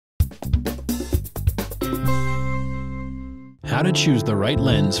how to choose the right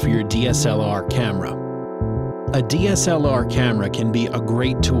lens for your DSLR camera. A DSLR camera can be a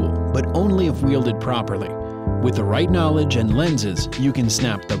great tool, but only if wielded properly. With the right knowledge and lenses, you can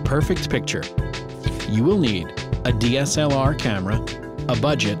snap the perfect picture. You will need a DSLR camera, a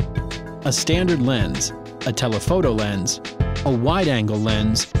budget, a standard lens, a telephoto lens, a wide-angle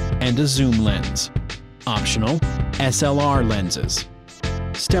lens, and a zoom lens. Optional, SLR lenses.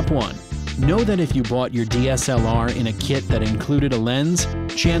 Step 1. Know that if you bought your DSLR in a kit that included a lens,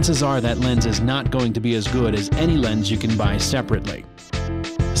 chances are that lens is not going to be as good as any lens you can buy separately.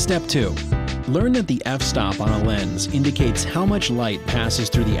 Step 2. Learn that the f-stop on a lens indicates how much light passes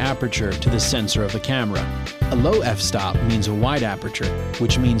through the aperture to the sensor of the camera. A low f-stop means a wide aperture,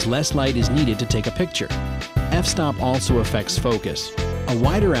 which means less light is needed to take a picture. F-stop also affects focus. A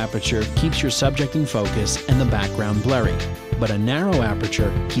wider aperture keeps your subject in focus and the background blurry, but a narrow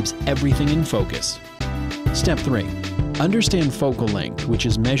aperture keeps everything in focus. Step 3. Understand focal length, which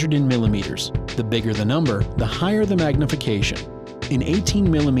is measured in millimeters. The bigger the number, the higher the magnification. An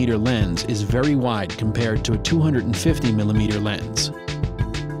 18mm lens is very wide compared to a 250mm lens.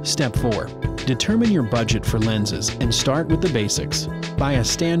 Step 4. Determine your budget for lenses and start with the basics. Buy a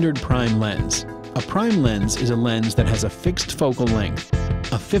standard prime lens. A prime lens is a lens that has a fixed focal length.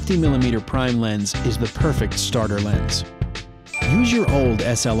 A 50mm prime lens is the perfect starter lens. Use your old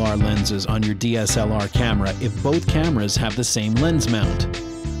SLR lenses on your DSLR camera if both cameras have the same lens mount.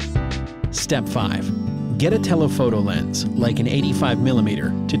 Step 5. Get a telephoto lens, like an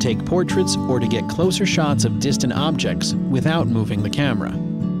 85mm, to take portraits or to get closer shots of distant objects without moving the camera.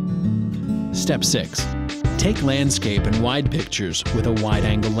 Step 6. Take landscape and wide pictures with a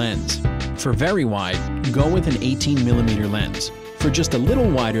wide-angle lens. For very wide, go with an 18mm lens. For just a little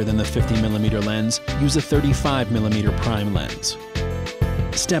wider than the 50mm lens, use a 35mm prime lens.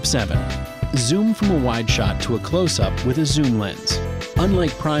 Step 7. Zoom from a wide shot to a close-up with a zoom lens.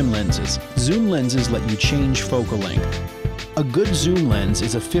 Unlike prime lenses, zoom lenses let you change focal length. A good zoom lens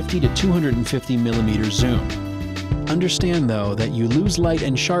is a 50 to 250mm zoom. Understand, though, that you lose light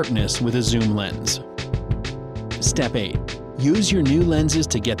and sharpness with a zoom lens. Step 8. Use your new lenses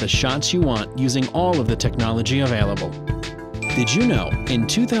to get the shots you want using all of the technology available. Did you know, in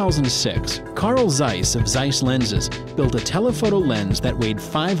 2006, Carl Zeiss of Zeiss Lenses built a telephoto lens that weighed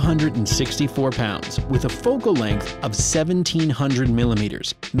 564 pounds with a focal length of 1700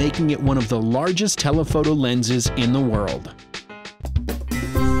 millimeters, making it one of the largest telephoto lenses in the world.